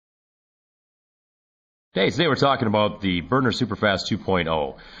Hey, today we're talking about the Burner Superfast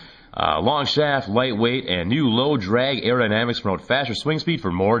 2.0. Long shaft, lightweight, and new low drag aerodynamics promote faster swing speed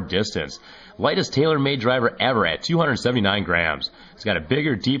for more distance. Lightest TaylorMade driver ever at 279 grams. It's got a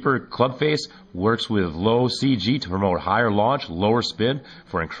bigger, deeper club face, works with low CG to promote higher launch, lower spin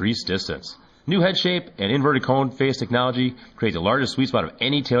for increased distance. New head shape and inverted cone face technology create the largest sweet spot of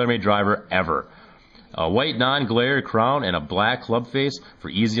any TaylorMade driver ever. A white non-glare crown and a black club face for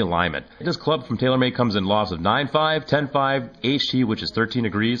easy alignment. This club from TaylorMade comes in lofts of 9.5, 10.5, HT, which is 13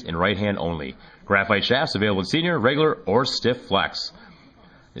 degrees, in right hand only. Graphite shafts available in senior, regular, or stiff flex.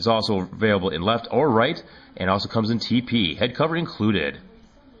 It's also available in left or right, and also comes in TP, head cover included.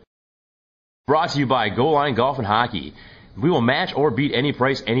 Brought to you by Goal Line Golf and Hockey. We will match or beat any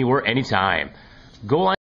price, anywhere, anytime. Goal Line